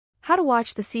How to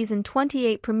watch the season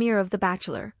 28 premiere of The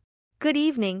Bachelor. Good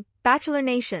evening, Bachelor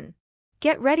Nation.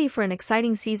 Get ready for an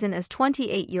exciting season as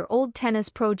 28-year-old tennis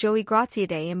pro Joey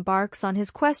Graziadei embarks on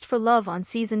his quest for love on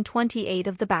season 28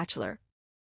 of The Bachelor.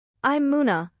 I'm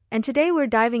Muna, and today we're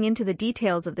diving into the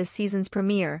details of this season's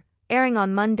premiere, airing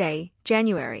on Monday,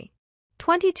 January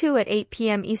 22 at 8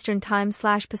 p.m. Eastern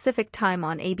Time/Pacific Time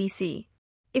on ABC.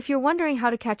 If you're wondering how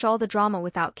to catch all the drama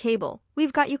without cable,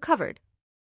 we've got you covered.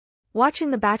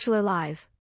 Watching The Bachelor live.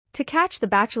 To catch The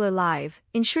Bachelor live,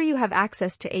 ensure you have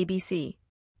access to ABC.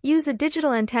 Use a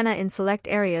digital antenna in select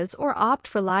areas or opt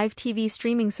for live TV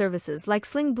streaming services like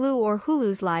Sling Blue or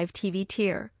Hulu's live TV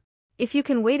tier. If you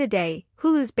can wait a day,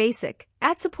 Hulu's basic,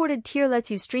 ad-supported tier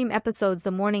lets you stream episodes the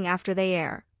morning after they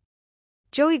air.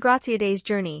 Joey Graziadei's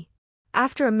journey.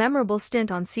 After a memorable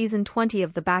stint on season 20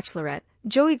 of The Bachelorette,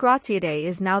 Joey Graziadei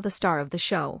is now the star of the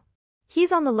show.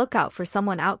 He's on the lookout for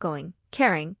someone outgoing,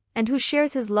 caring, and who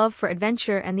shares his love for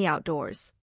adventure and the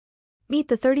outdoors. Meet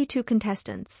the 32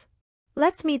 contestants.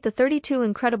 Let's meet the 32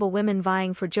 incredible women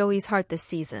vying for Joey's heart this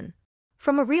season.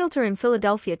 From a realtor in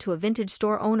Philadelphia to a vintage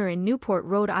store owner in Newport,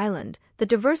 Rhode Island, the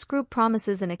diverse group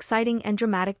promises an exciting and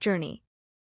dramatic journey.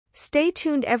 Stay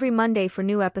tuned every Monday for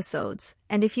new episodes,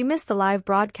 and if you miss the live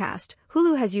broadcast,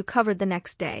 Hulu has you covered the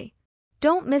next day.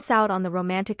 Don't miss out on the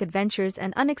romantic adventures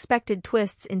and unexpected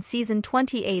twists in season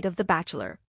 28 of The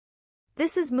Bachelor.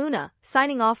 This is Muna,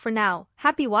 signing off for now.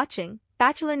 Happy watching,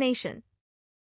 Bachelor Nation.